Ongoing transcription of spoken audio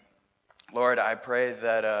Lord, I pray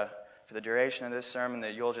that for the duration of this sermon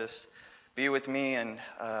that you'll just be with me and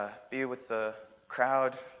be with the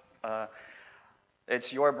crowd.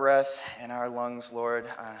 It's your breath in our lungs, Lord.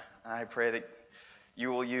 I pray that you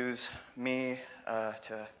will use me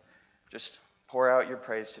to just pour out your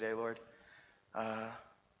praise today, Lord.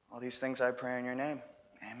 All these things I pray in your name.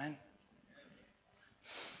 Amen.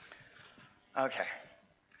 Okay.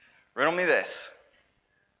 Riddle me this.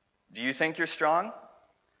 Do you think you're strong?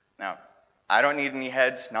 Now, I don't need any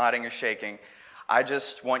heads nodding or shaking. I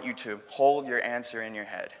just want you to hold your answer in your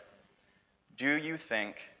head. Do you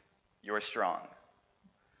think you're strong?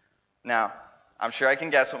 Now, I'm sure I can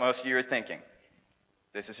guess what most of you are thinking.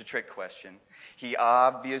 This is a trick question. He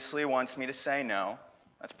obviously wants me to say no.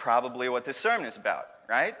 That's probably what this sermon is about,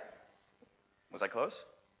 right? Was I close?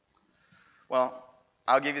 Well,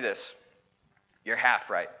 I'll give you this. You're half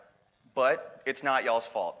right. But it's not y'all's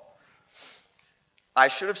fault. I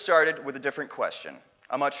should have started with a different question,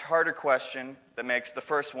 a much harder question that makes the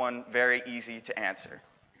first one very easy to answer.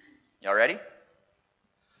 Y'all ready?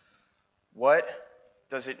 What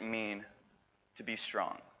does it mean to be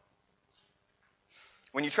strong?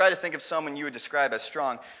 When you try to think of someone you would describe as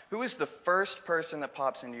strong, who is the first person that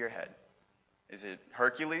pops into your head? Is it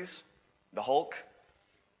Hercules? The Hulk?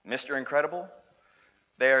 Mr. Incredible?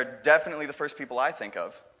 They are definitely the first people I think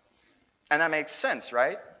of. And that makes sense,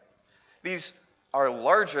 right? These are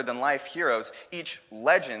larger-than-life heroes, each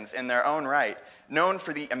legends in their own right, known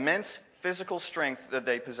for the immense physical strength that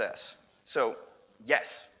they possess. So,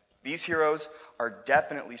 yes, these heroes are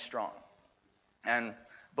definitely strong. And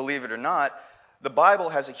believe it or not, the Bible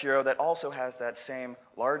has a hero that also has that same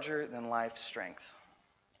larger-than-life strength.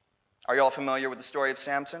 Are you all familiar with the story of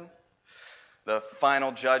Samson? The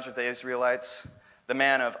final judge of the Israelites, the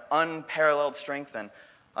man of unparalleled strength and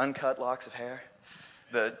uncut locks of hair,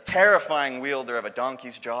 the terrifying wielder of a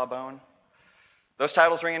donkey's jawbone. Those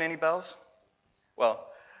titles ringing any bells? Well,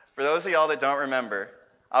 for those of y'all that don't remember,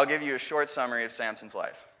 I'll give you a short summary of Samson's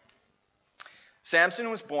life. Samson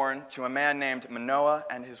was born to a man named Manoah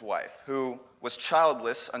and his wife, who was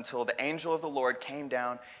childless until the angel of the Lord came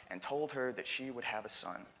down and told her that she would have a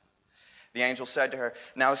son. The angel said to her,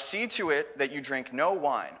 "Now see to it that you drink no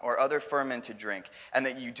wine or other fermented drink, and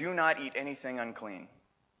that you do not eat anything unclean."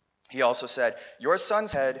 He also said, "Your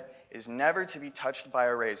son's head is never to be touched by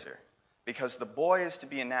a razor, because the boy is to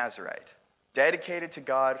be a Nazirite, dedicated to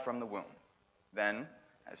God from the womb." Then,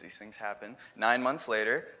 as these things happen, 9 months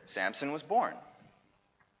later, Samson was born.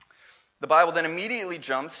 The Bible then immediately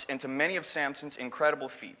jumps into many of Samson's incredible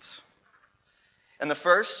feats. In the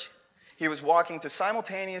first, he was walking to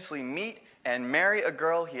simultaneously meet and marry a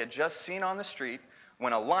girl he had just seen on the street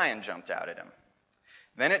when a lion jumped out at him.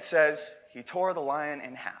 Then it says he tore the lion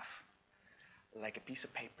in half, like a piece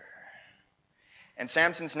of paper. In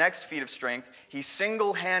Samson's next feat of strength, he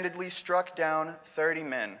single-handedly struck down 30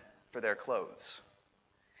 men for their clothes.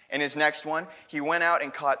 In his next one, he went out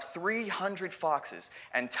and caught 300 foxes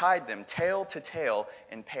and tied them tail to tail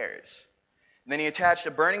in pairs. Then he attached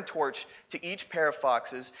a burning torch to each pair of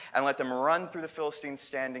foxes and let them run through the Philistines'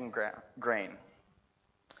 standing grain.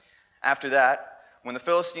 After that, when the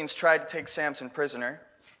Philistines tried to take Samson prisoner,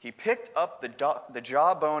 he picked up the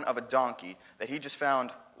jawbone of a donkey that he just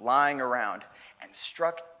found lying around and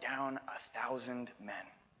struck down 1,000 men.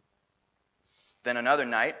 Then another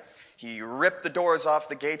night, he ripped the doors off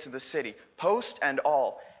the gates of the city, post and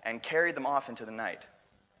all, and carried them off into the night.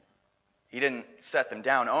 He didn't set them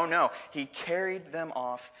down. Oh no, he carried them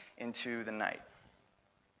off into the night.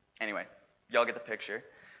 Anyway, y'all get the picture.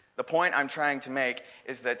 The point I'm trying to make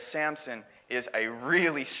is that Samson is a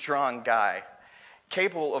really strong guy,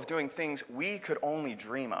 capable of doing things we could only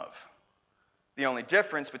dream of. The only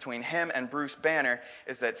difference between him and Bruce Banner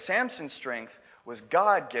is that Samson's strength was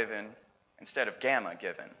God-given instead of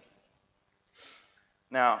Gamma-given.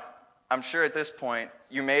 Now, I'm sure at this point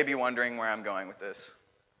you may be wondering where I'm going with this.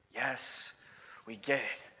 Yes, we get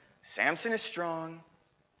it. Samson is strong,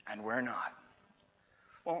 and we're not.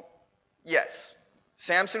 Well, yes,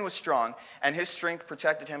 Samson was strong, and his strength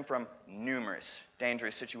protected him from numerous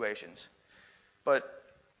dangerous situations. But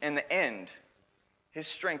in the end, his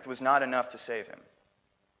strength was not enough to save him.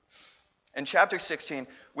 In chapter 16,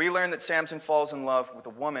 we learn that Samson falls in love with a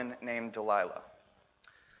woman named Delilah.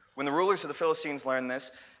 When the rulers of the Philistines learned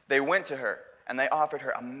this, they went to her, and they offered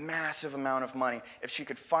her a massive amount of money if she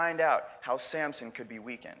could find out how Samson could be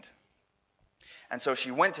weakened. And so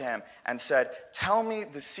she went to him and said, "Tell me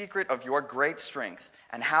the secret of your great strength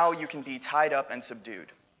and how you can be tied up and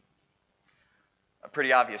subdued." A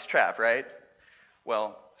pretty obvious trap, right?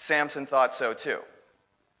 Well, Samson thought so too.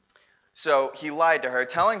 So he lied to her,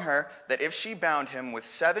 telling her that if she bound him with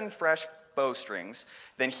 7 fresh bowstrings,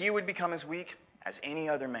 then he would become as weak as any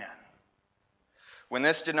other man. When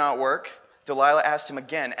this did not work, Delilah asked him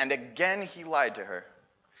again, and again he lied to her.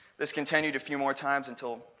 This continued a few more times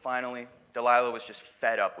until finally Delilah was just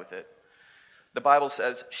fed up with it. The Bible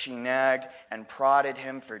says she nagged and prodded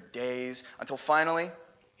him for days until finally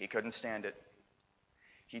he couldn't stand it.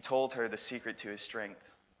 He told her the secret to his strength.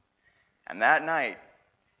 And that night,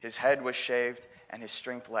 his head was shaved and his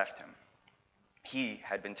strength left him. He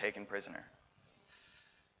had been taken prisoner.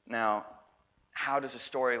 Now, how does a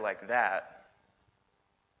story like that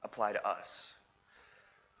apply to us?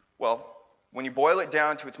 Well, when you boil it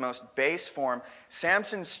down to its most base form,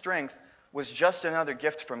 Samson's strength was just another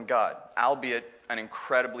gift from God, albeit an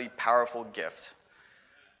incredibly powerful gift.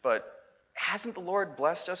 But hasn't the Lord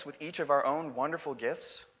blessed us with each of our own wonderful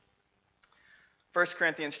gifts? 1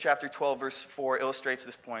 Corinthians chapter 12, verse 4 illustrates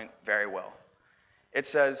this point very well. It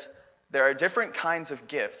says, there are different kinds of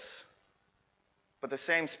gifts, but the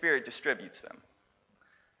same Spirit distributes them.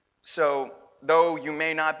 So, though you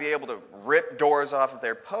may not be able to rip doors off of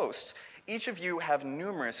their posts, each of you have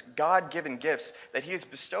numerous God-given gifts that he has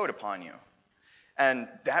bestowed upon you. And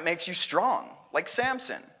that makes you strong, like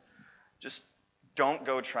Samson. Just don't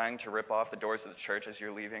go trying to rip off the doors of the church as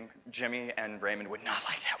you're leaving. Jimmy and Raymond would not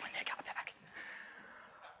like that when they got back.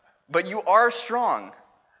 But you are strong.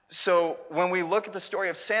 So when we look at the story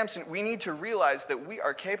of Samson, we need to realize that we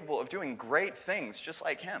are capable of doing great things just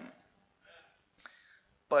like him.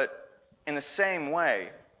 But in the same way,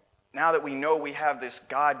 now that we know we have this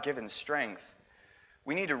God-given strength,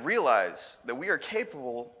 we need to realize that we are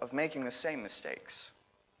capable of making the same mistakes.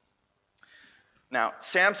 Now,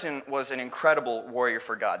 Samson was an incredible warrior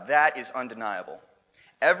for God. That is undeniable.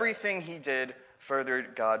 Everything he did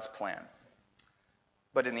furthered God's plan.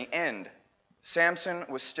 But in the end, Samson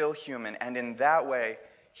was still human, and in that way,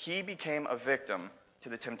 he became a victim to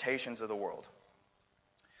the temptations of the world.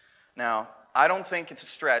 Now, I don't think it's a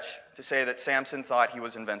stretch to say that Samson thought he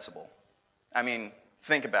was invincible. I mean,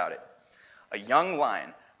 think about it. A young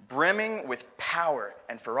lion, brimming with power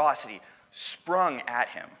and ferocity, sprung at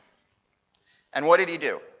him. And what did he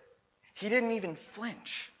do? He didn't even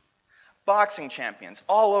flinch. Boxing champions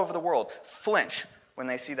all over the world flinch when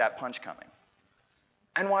they see that punch coming.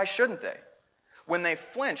 And why shouldn't they? When they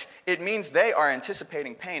flinch, it means they are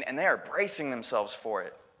anticipating pain and they are bracing themselves for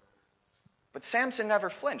it. But Samson never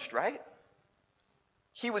flinched, right?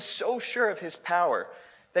 He was so sure of his power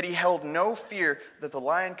that he held no fear that the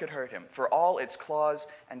lion could hurt him, for all its claws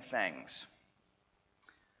and fangs.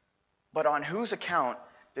 But on whose account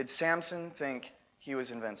did Samson think he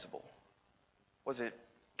was invincible? Was it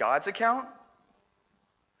God's account?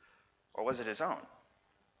 Or was it his own?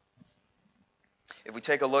 If we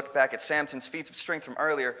take a look back at Samson's feats of strength from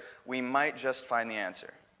earlier, we might just find the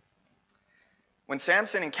answer. When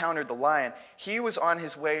Samson encountered the lion, he was on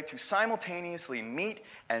his way to simultaneously meet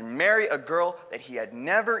and marry a girl that he had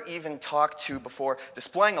never even talked to before,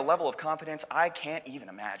 displaying a level of confidence I can't even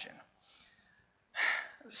imagine.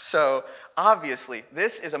 So, obviously,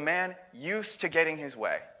 this is a man used to getting his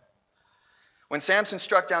way. When Samson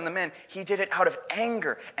struck down the men, he did it out of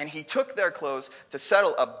anger, and he took their clothes to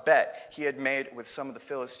settle a bet he had made with some of the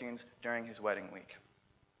Philistines during his wedding week.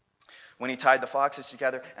 When he tied the foxes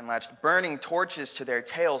together and latched burning torches to their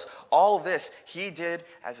tails, all this he did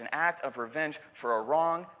as an act of revenge for a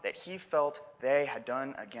wrong that he felt they had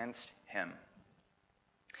done against him.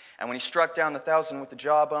 And when he struck down the 1,000 with the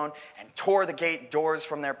jawbone and tore the gate doors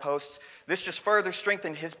from their posts, this just further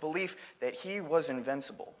strengthened his belief that he was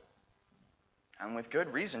invincible. And with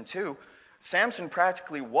good reason, too. Samson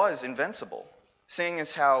practically was invincible, seeing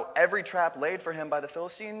as how every trap laid for him by the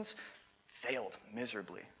Philistines failed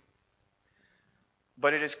miserably.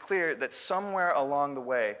 But it is clear that somewhere along the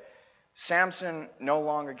way, Samson no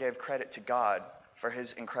longer gave credit to God for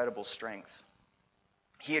his incredible strength.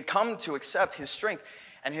 He had come to accept his strength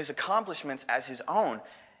and his accomplishments as his own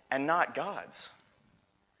and not God's.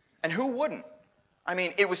 And who wouldn't? I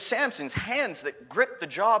mean, it was Samson's hands that gripped the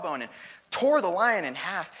jawbone and tore the lion in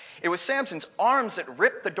half. It was Samson's arms that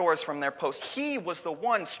ripped the doors from their posts. He was the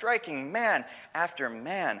one striking man after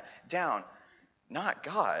man down, not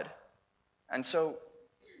God. And so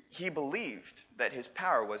he believed that his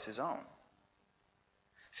power was his own.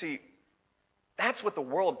 See, that's what the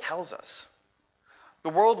world tells us. The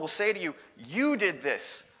world will say to you, you did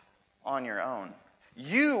this on your own.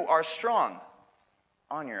 You are strong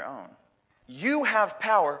on your own. You have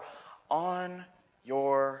power on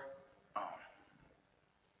your own.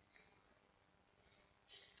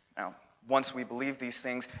 Now, once we believe these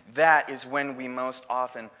things, that is when we most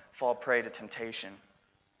often fall prey to temptation.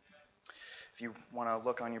 If If you want to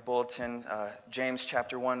look on your bulletin, James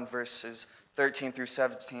chapter 1, verses 13 through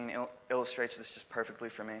 17 illustrates this just perfectly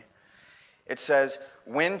for me. It says,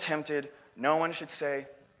 "When tempted, no one should say,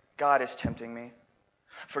 'God is tempting me.'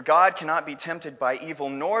 For God cannot be tempted by evil,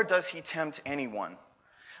 nor does he tempt anyone.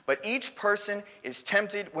 But each person is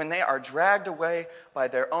tempted when they are dragged away by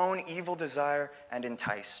their own evil desire and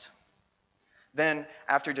enticed. Then,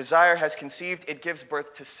 after desire has conceived, it gives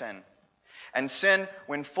birth to sin. And sin,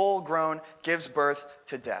 when full grown, gives birth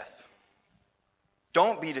to death.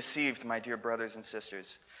 Don't be deceived, my dear brothers and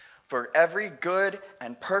sisters. For every good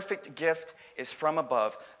and perfect gift is from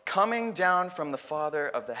above, coming down from the Father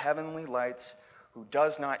of the heavenly lights, who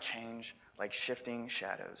does not change like shifting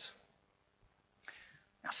shadows."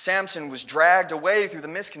 Now, Samson was dragged away through the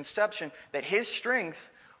misconception that his strength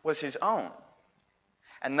was his own.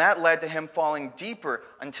 And that led to him falling deeper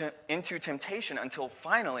into temptation until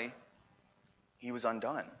finally he was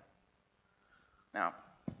undone. Now,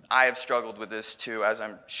 I have struggled with this too, as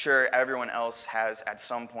I'm sure everyone else has at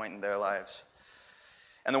some point in their lives.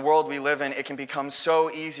 In the world we live in, it can become so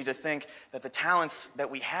easy to think that the talents that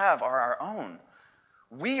we have are our own.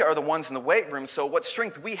 We are the ones in the weight room, so what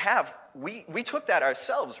strength we have, we took that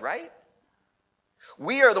ourselves, right?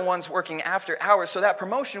 We are the ones working after hours, so that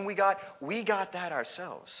promotion we got that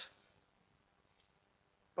ourselves.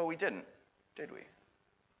 But we didn't, did we?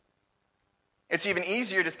 It's even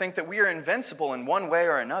easier to think that we are invincible in one way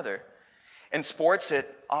or another. In sports, it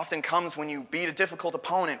often comes when you beat a difficult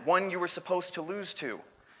opponent, one you were supposed to lose to.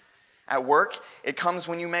 At work, it comes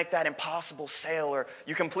when you make that impossible sale or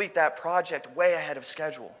you complete that project way ahead of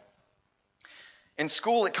schedule. In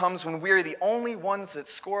school, it comes when we're the only ones that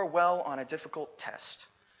score well on a difficult test.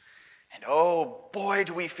 And oh boy,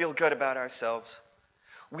 do we feel good about ourselves.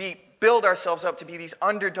 We build ourselves up to be these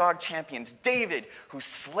underdog champions, David who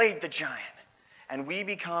slayed the giant, and we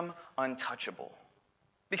become untouchable.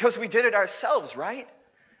 Because we did it ourselves, right?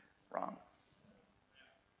 Wrong.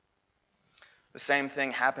 The same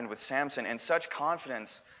thing happened with Samson, and such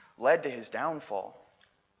confidence led to his downfall.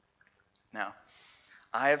 Now,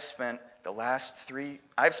 I've spent the last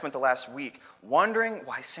week wondering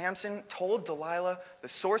why Samson told Delilah the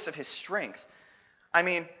source of his strength. I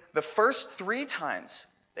mean, the first 3 times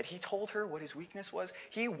that he told her what his weakness was,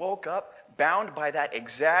 he woke up bound by that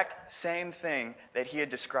exact same thing that he had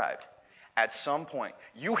described. At some point,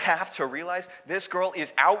 you have to realize this girl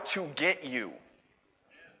is out to get you.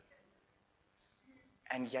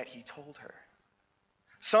 And yet he told her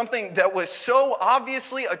something that was so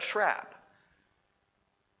obviously a trap.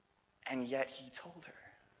 And yet he told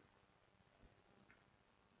her.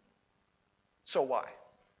 So why?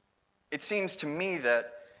 It seems to me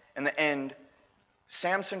that in the end,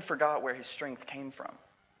 Samson forgot where his strength came from.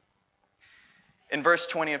 In verse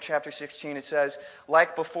 20 of chapter 16, it says,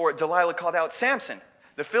 like before, Delilah called out, "Samson,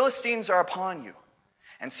 the Philistines are upon you."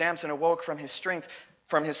 And Samson awoke from his sleep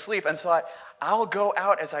and thought, "I'll go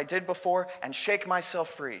out as I did before and shake myself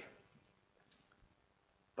free."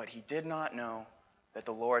 But he did not know that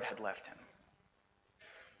the Lord had left him.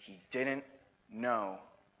 He didn't know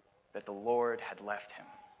that the Lord had left him.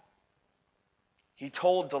 He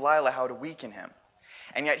told Delilah how to weaken him.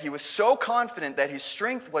 And yet he was so confident that his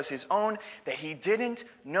strength was his own that he didn't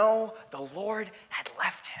know the Lord had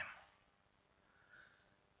left him.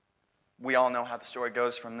 We all know how the story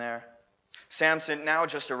goes from there. Samson, now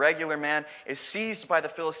just a regular man, is seized by the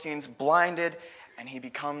Philistines, blinded, and he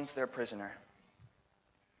becomes their prisoner.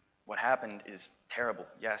 What happened is terrible.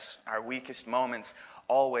 Yes, our weakest moments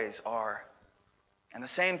always are. And the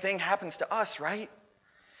same thing happens to us, right?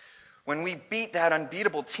 When we beat that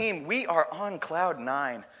unbeatable team, we are on cloud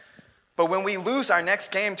 9. But when we lose our next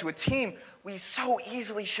game to a team we so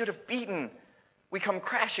easily should have beaten, we come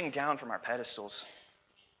crashing down from our pedestals.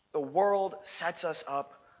 The world sets us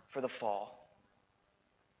up for the fall.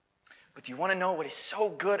 But do you want to know what is so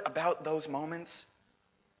good about those moments?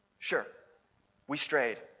 Sure, we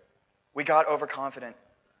strayed. We got overconfident.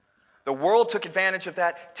 The world took advantage of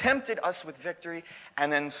that, tempted us with victory,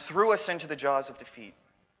 and then threw us into the jaws of defeat.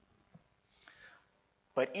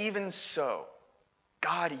 But even so,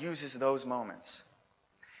 God uses those moments.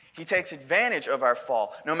 He takes advantage of our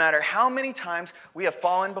fall, no matter how many times we have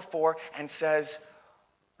fallen before, and says,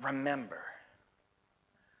 "Remember,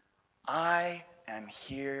 I am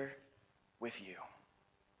here with you.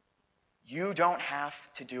 You don't have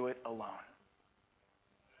to do it alone."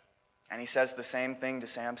 And he says the same thing to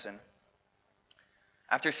Samson.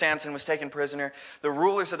 After Samson was taken prisoner, the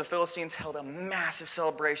rulers of the Philistines held a massive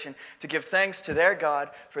celebration to give thanks to their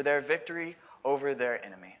God for their victory over their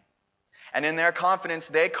enemy. And in their confidence,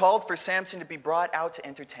 they called for Samson to be brought out to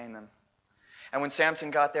entertain them. And when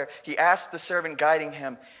Samson got there, he asked the servant guiding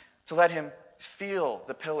him to let him feel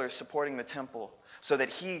the pillars supporting the temple so that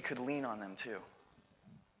he could lean on them too.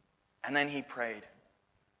 And then he prayed.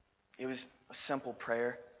 It was a simple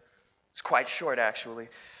prayer. It's quite short, actually.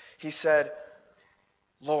 He said,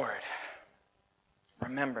 "Lord,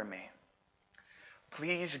 remember me.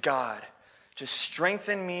 Please, God, just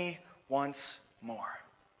strengthen me once more."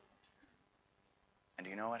 And do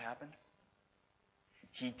you know what happened?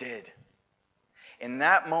 He did. In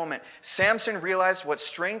that moment, Samson realized what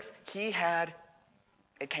strength he had.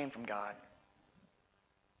 It came from God.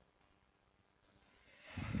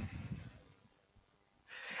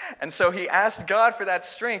 And so he asked God for that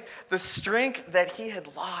strength, the strength that he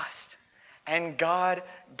had lost. And God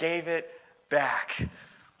gave it back.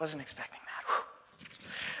 Wasn't expecting that. Whew.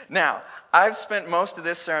 Now, I've spent most of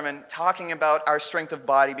this sermon talking about our strength of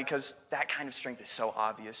body because that kind of strength is so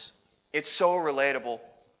obvious. It's so relatable.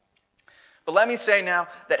 But let me say now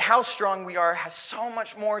that how strong we are has so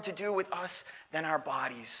much more to do with us than our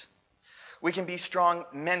bodies. We can be strong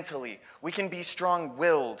mentally. We can be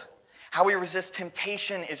strong-willed. How we resist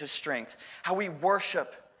temptation is a strength. How we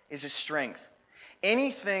worship is a strength.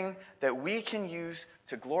 Anything that we can use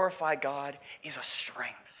to glorify God is a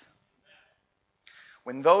strength.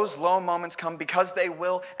 When those low moments come, because they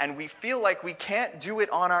will, and we feel like we can't do it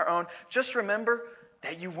on our own, just remember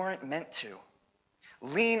that you weren't meant to.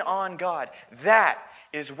 Lean on God. That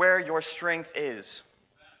is where your strength is.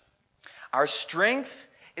 Our strength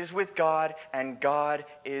is with God, and God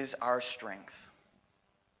is our strength.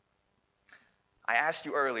 I asked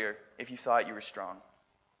you earlier if you thought you were strong.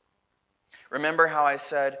 Remember how I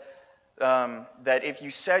said that if you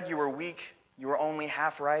said you were weak, you were only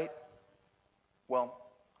half right? Well,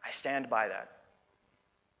 I stand by that.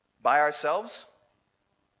 By ourselves,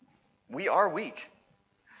 we are weak.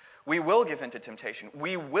 We will give in to temptation.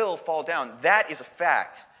 We will fall down. That is a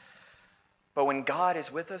fact. But when God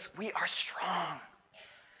is with us, we are strong.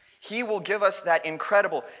 He will give us that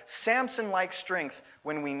incredible Samson-like strength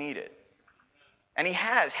when we need it. And he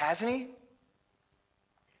has, hasn't he?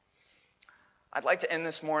 I'd like to end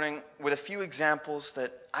this morning with a few examples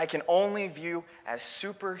that I can only view as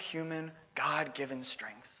superhuman, God-given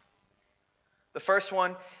strength. The first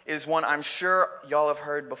one is one I'm sure y'all have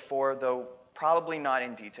heard before, though probably not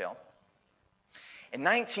in detail. In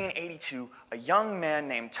 1982, a young man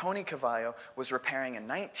named Tony Cavallo was repairing a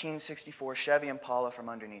 1964 Chevy Impala from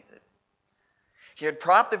underneath it. He had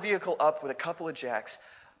propped the vehicle up with a couple of jacks,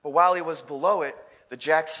 but while he was below it, the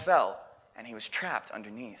jacks fell, and he was trapped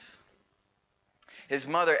underneath. His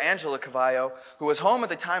mother, Angela Cavallo, who was home at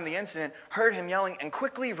the time of the incident, heard him yelling and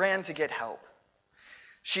quickly ran to get help.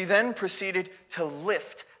 She then proceeded to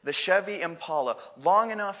lift the Chevy Impala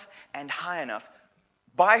long enough and high enough,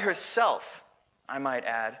 by herself, I might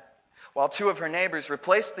add, while two of her neighbors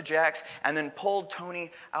replaced the jacks and then pulled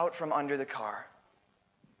Tony out from under the car.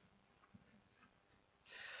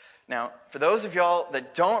 Now, for those of y'all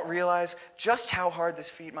that don't realize just how hard this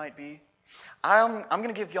feat might be, I'm going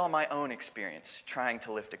to give y'all my own experience trying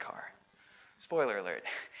to lift a car. Spoiler alert,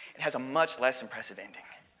 it has a much less impressive ending.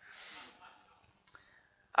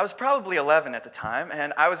 I was probably 11 at the time,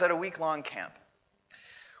 and I was at a week-long camp.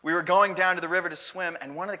 We were going down to the river to swim,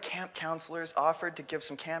 and one of the camp counselors offered to give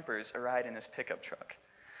some campers a ride in his pickup truck.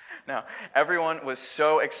 Now, everyone was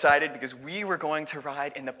so excited because we were going to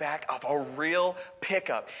ride in the back of a real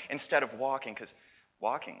pickup instead of walking, because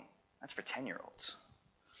walking, that's for 10-year-olds.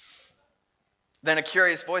 Then a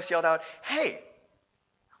curious voice yelled out, "Hey,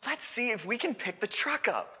 let's see if we can pick the truck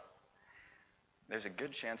up." There's a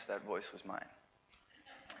good chance that voice was mine.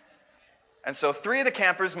 And so 3 of the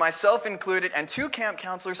campers, myself included, and 2 camp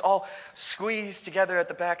counselors all squeezed together at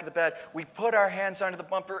the back of the bed. We put our hands under the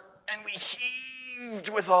bumper, and we heaved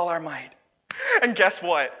with all our might. And guess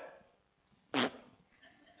what?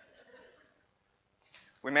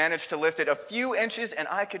 We managed to lift it a few inches, and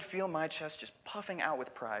I could feel my chest just puffing out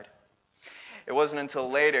with pride. It wasn't until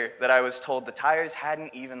later that I was told the tires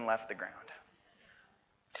hadn't even left the ground.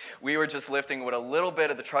 We were just lifting what a little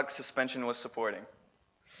bit of the truck's suspension was supporting.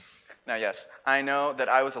 Now, yes, I know that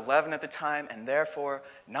I was 11 at the time and therefore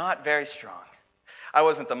not very strong. I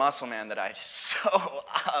wasn't the muscle man that I so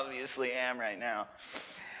obviously am right now.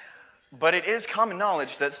 But it is common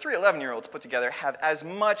knowledge that 3 11-year-olds put together have as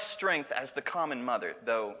much strength as the common mother,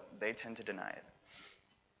 though they tend to deny it.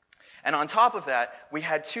 And on top of that, we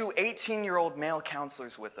had 2 18-year-old male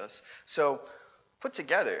counselors with us. So, put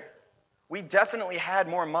together, we definitely had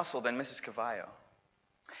more muscle than Mrs. Cavallo.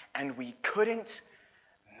 And we couldn't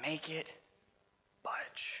make it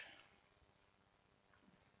budge.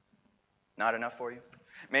 Not enough for you?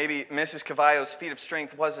 Maybe Mrs. Cavallo's feat of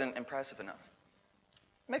strength wasn't impressive enough.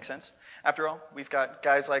 Makes sense. After all, we've got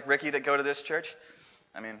guys like Ricky that go to this church.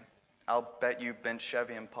 I mean, I'll bet you bench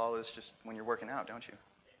Chevy Impalas just when you're working out, don't you?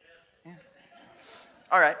 Yeah.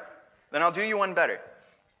 All right, then I'll do you one better.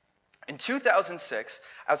 In 2006,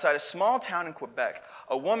 outside a small town in Quebec,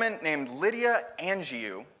 a woman named Lydia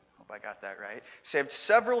Angiou, hope I got that right, saved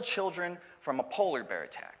several children from a polar bear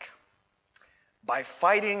attack by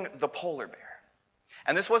fighting the polar bear.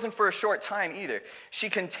 And this wasn't for a short time either. She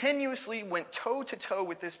continuously went toe to toe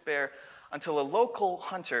with this bear until a local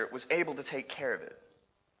hunter was able to take care of it.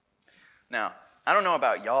 Now, I don't know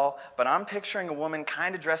about y'all, but I'm picturing a woman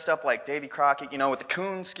kind of dressed up like Davy Crockett, with the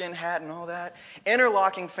coonskin hat and all that,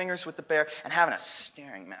 interlocking fingers with the bear and having a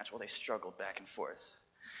staring match while they struggled back and forth.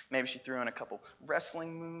 Maybe she threw in a couple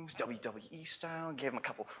wrestling moves, WWE style, and gave him a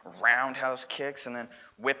couple roundhouse kicks, and then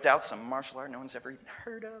whipped out some martial art no one's ever even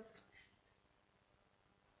heard of.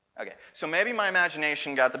 Okay, so maybe my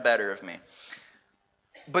imagination got the better of me.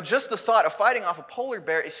 But just the thought of fighting off a polar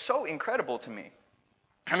bear is so incredible to me.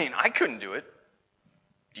 I mean, I couldn't do it.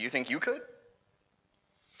 Do you think you could?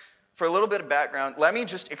 For a little bit of background, let me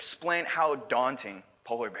just explain how daunting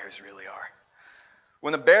polar bears really are.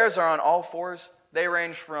 When the bears are on all fours, they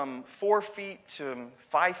range from 4 feet to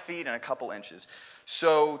 5 feet and a couple inches.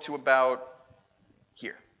 So to about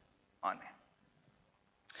here on me.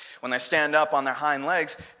 When they stand up on their hind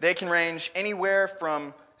legs, they can range anywhere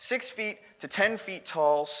from 6 feet to 10 feet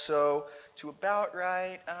tall, so to about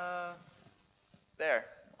right there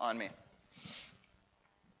on me.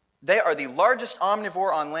 They are the largest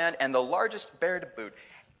omnivore on land and the largest bear to boot.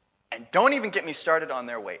 And don't even get me started on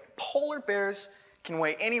their weight. Polar bears can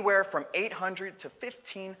weigh anywhere from 800 to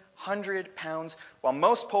 1,500 pounds, while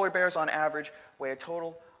most polar bears on average weigh a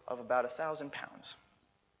total of about 1,000 pounds.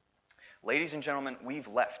 Ladies and gentlemen, we've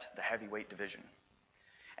left the heavyweight division.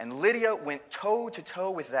 And Lydia went toe to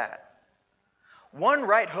toe with that. One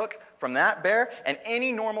right hook from that bear and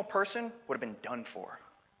any normal person would have been done for.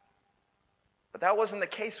 But that wasn't the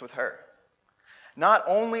case with her. Not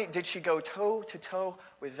only did she go toe to toe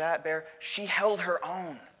with that bear, she held her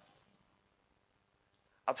own.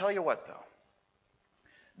 I'll tell you what though.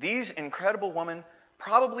 These incredible women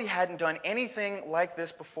probably hadn't done anything like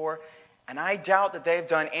this before, and I doubt that they've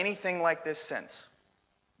done anything like this since.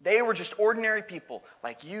 They were just ordinary people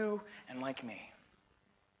like you and like me.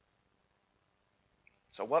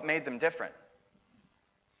 So what made them different?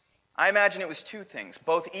 I imagine it was 2 things,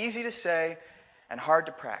 both easy to say and hard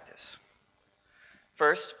to practice.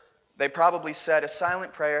 First, they probably said a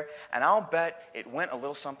silent prayer, and I'll bet it went a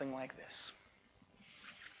little something like this.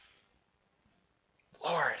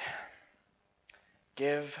 Lord,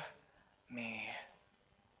 give me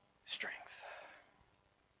strength.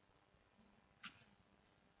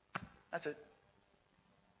 That's it.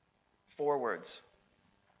 4 words.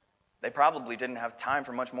 They probably didn't have time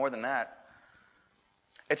for much more than that.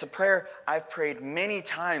 It's a prayer I've prayed many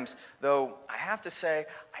times, though I have to say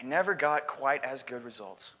I never got quite as good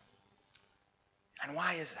results. And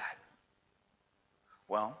why is that?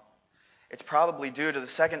 Well, it's probably due to the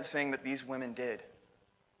second thing that these women did.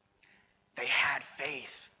 They had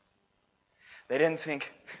faith. They didn't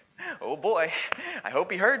think, oh boy, I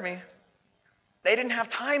hope he heard me. They didn't have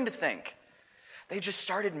time to think. They just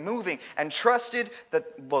started moving and trusted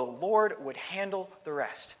that the Lord would handle the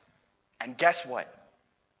rest. And guess what?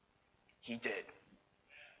 He did.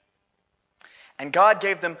 And God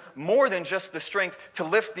gave them more than just the strength to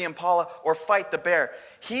lift the impala or fight the bear.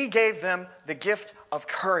 He gave them the gift of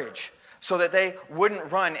courage so that they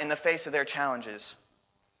wouldn't run in the face of their challenges.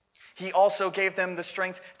 He also gave them the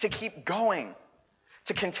strength to keep going,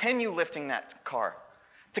 to continue lifting that car,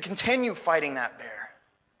 to continue fighting that bear.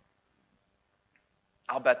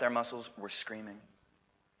 I'll bet their muscles were screaming.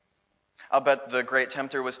 I'll bet the great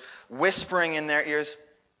tempter was whispering in their ears,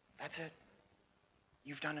 that's it.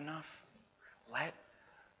 You've done enough. Let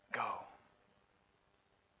go.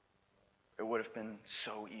 It would have been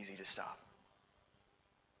so easy to stop.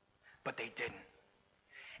 But they didn't.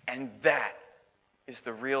 And that is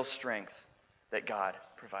the real strength that God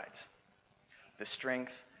provides. The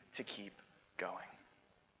strength to keep going.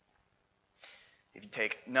 If you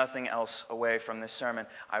take nothing else away from this sermon,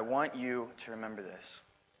 I want you to remember this.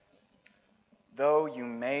 Though you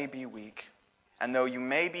may be weak, and though you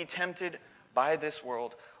may be tempted by this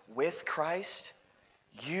world, with Christ,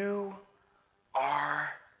 you are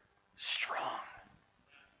strong.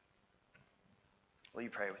 Will you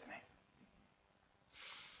pray with me?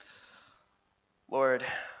 Lord,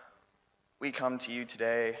 we come to you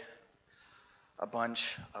today, a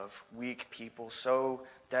bunch of weak people, so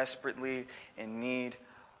desperately in need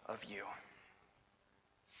of you.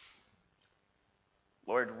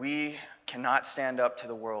 Lord, we cannot stand up to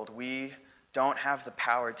the world. We don't have the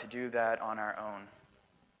power to do that on our own.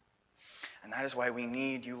 And that is why we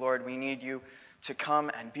need you, Lord. We need you to come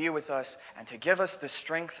and be with us and to give us the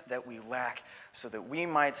strength that we lack so that we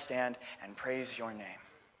might stand and praise your name.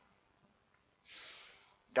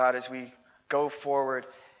 God, as we go forward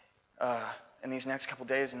in these next couple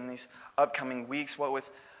days and in these upcoming weeks, what with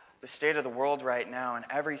the state of the world right now and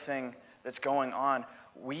everything that's going on,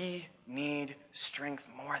 we need strength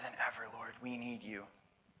more than ever, Lord. We need you.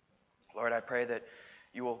 Lord, I pray that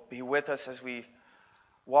you will be with us as we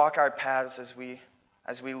walk our paths, as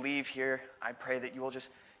we leave here. I pray that you will just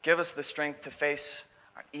give us the strength to face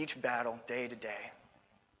each battle day to day.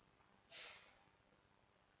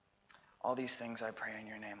 All these things I pray in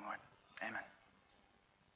your name, Lord. Amen.